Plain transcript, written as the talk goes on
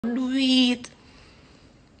sweet.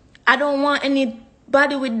 I don't want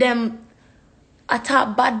anybody with them I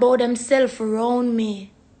talk bad about themselves around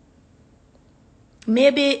me.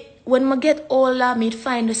 Maybe when I get older, me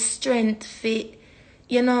find the strength fit,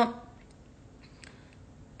 you know.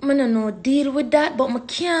 I don't know, deal with that, but I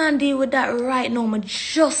can't deal with that right now. I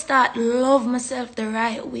just start love myself the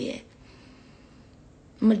right way.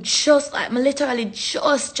 I literally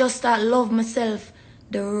just start love myself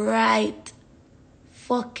the right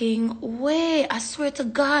fucking way. I swear to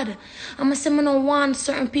God. I'ma say I don't want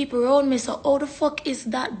certain people around me. So how the fuck is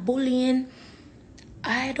that bullying?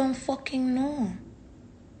 I don't fucking know.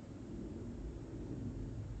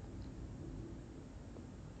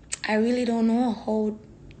 I really don't know how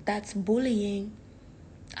that's bullying.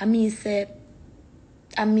 I mean, it's the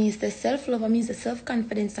self-love. I mean, it's the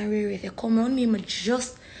self-confidence. And really, if you come around me, I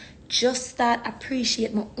just start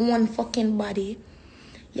appreciate my own fucking body.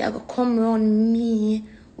 You have to come around me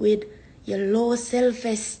with your low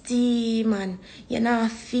self-esteem and you not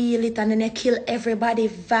feel it, and then you kill everybody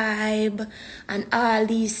vibe and all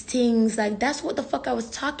these things. Like, that's what the fuck I was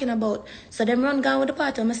talking about. So them run gone with the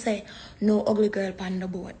party, I'ma say, no ugly girl on the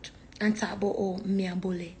board. And talk about, oh, me a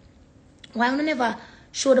bully. Why I never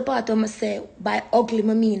show the part I'ma say, by ugly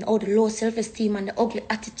I mean, all the low self-esteem and the ugly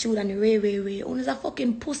attitude and the way. Only a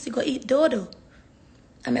fucking pussy go eat dodo.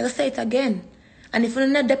 I'm gonna say it again. And if you're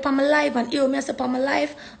not there on my life and hear me say on my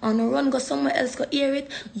life, and run go somewhere else go hear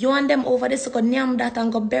it, you and them over there so go name that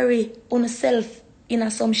and go bury on yourself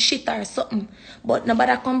in some shit or something. But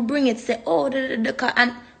nobody can bring it, say, oh, and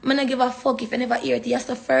I'm not give a fuck if you never hear it. Yes,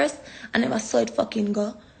 the first, I never saw it fucking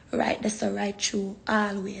go. Right, that's the right true,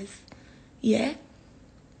 always. Yeah?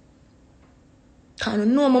 I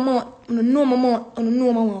don't know my mouth.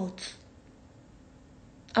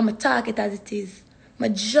 I'ma talk it as it is. I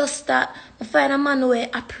just start, I find a man who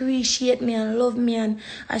appreciate me and love me and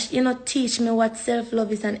teach me what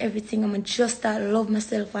self-love is and everything. I'ma just start love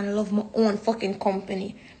myself and love my own fucking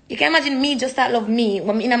company. You can imagine me just start love me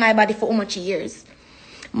when I'm in my body for how much years.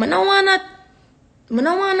 I don't want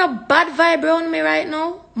a bad vibe around me right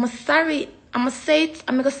now. I'm sorry. I'm gonna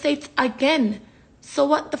say it again. So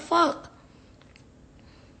what the fuck?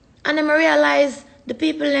 And then I realize the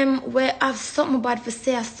people them where have something bad for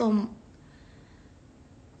say or some.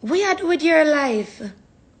 What you do with your life?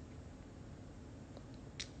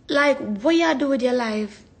 Like, what you do with your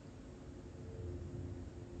life?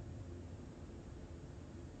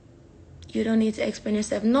 You don't need to explain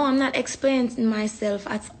yourself. No, I'm not explaining myself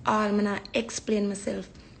at all. I'm not explain myself.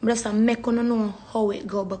 I'm just make you know how it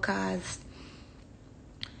go, because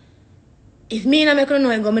if me not make you know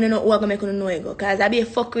it go, I don't know who I'm make you know it go. Because I be a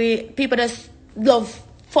fuck with people that love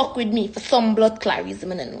fuck with me for some blood clot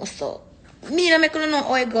reason, I don't know. So me not make you know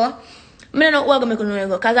how it go. I don't know who I'm make you know it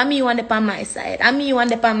go. Because I'm me one up on my side. I'm me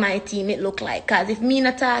one up on my team, it look like. Because if me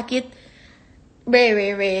not talk it,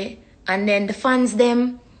 ray, and then the fans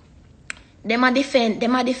them a defend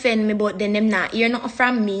me, but then them not hear nothing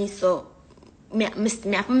from me, so me have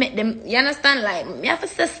to make them, you understand? Like, me have to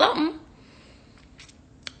say something.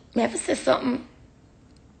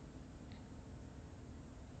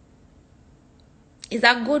 It's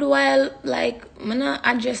a good while, like, I'm not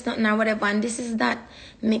address nothing or whatever, and this is not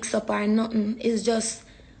mix up or nothing. It's just,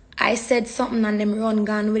 I said something and them run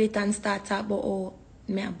gone with it and start talk about, oh,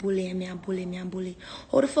 me a bully.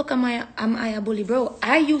 How the fuck am I a bully, bro?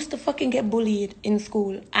 I used to fucking get bullied in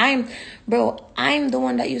school. I'm the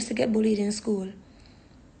one that used to get bullied in school.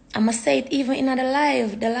 I'ma say it even in the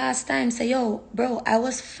live the last time. Say, yo, bro, I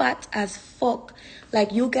was fat as fuck.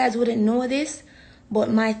 Like, you guys wouldn't know this, but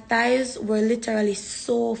my thighs were literally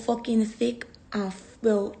so fucking thick. And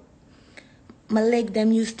bro, my leg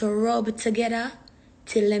them used to rub together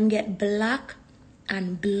till them get black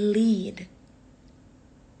and bleed.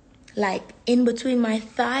 Like, in between my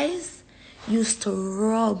thighs, used to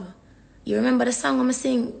rub. You remember the song I'm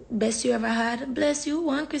sing, Best You Ever Had? Bless you,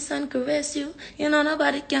 one kiss and caress you. You know,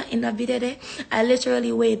 nobody can. In the video there, I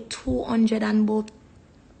literally weighed 200 and about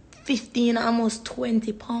 15, almost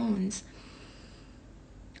 20 pounds.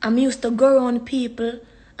 I'm used to go around people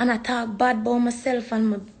and I talk bad about myself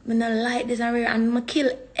and I not like this and I kill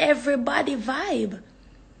everybody vibe.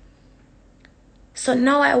 So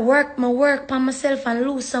now I work on myself and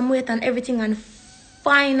lose some weight and everything and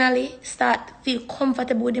finally start feel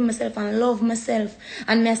comfortable with myself and love myself.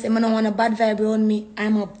 And me I say, I don't want a bad vibe around me.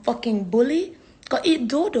 I'm a fucking bully. Go eat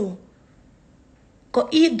dodo.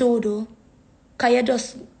 Cause you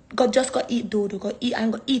just go eat dodo. Go eat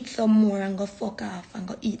and go eat some more and go fuck off and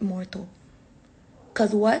go eat more too.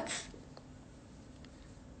 Cause what?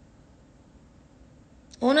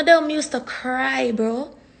 One of them used to cry,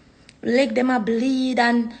 bro. Leg them a bleed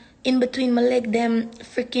and in between my leg, them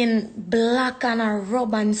freaking black and a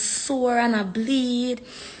rub and sore and a bleed.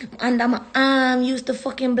 Under my arm used to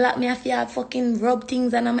fucking black me. I feel fucking rub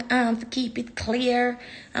things under my arm to keep it clear.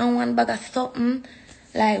 And one bag of something.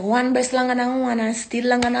 Like one breast longer than one and still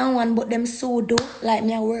longer than one, but them so do. Like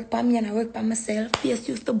me, I work by me and I work by myself. Face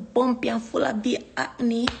used to bumpy and full of the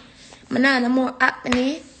acne. My nana more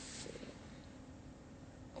acne.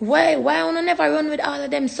 Why I wanna never run with all of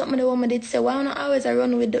them? Something the woman did say. Why I wanna always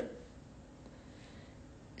run with the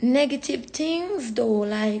negative things though?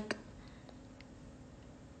 Like,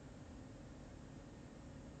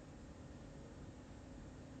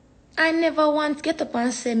 I never once get up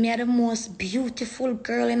and say me are the most beautiful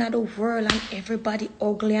girl in the world and everybody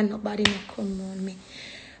ugly and nobody no come on me.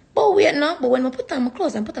 But wait no, but when I put on my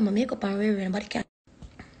clothes and put on my makeup and wear nobody can.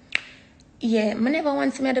 Yeah, I never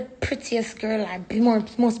want to be the prettiest girl, like the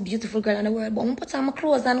most beautiful girl in the world. But when I put on my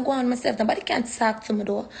clothes and go on myself, nobody can talk to me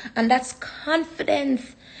though. And that's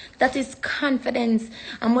confidence. That is confidence.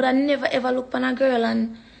 I would have never ever look on a girl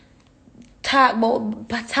and talk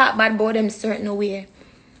bad about them certain way.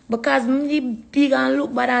 Because me big and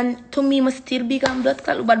look bad, and to me, I still big and blood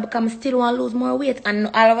clot look bad because I still want to lose more weight. And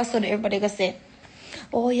all of a sudden, everybody gonna say,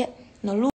 oh yeah, no lose.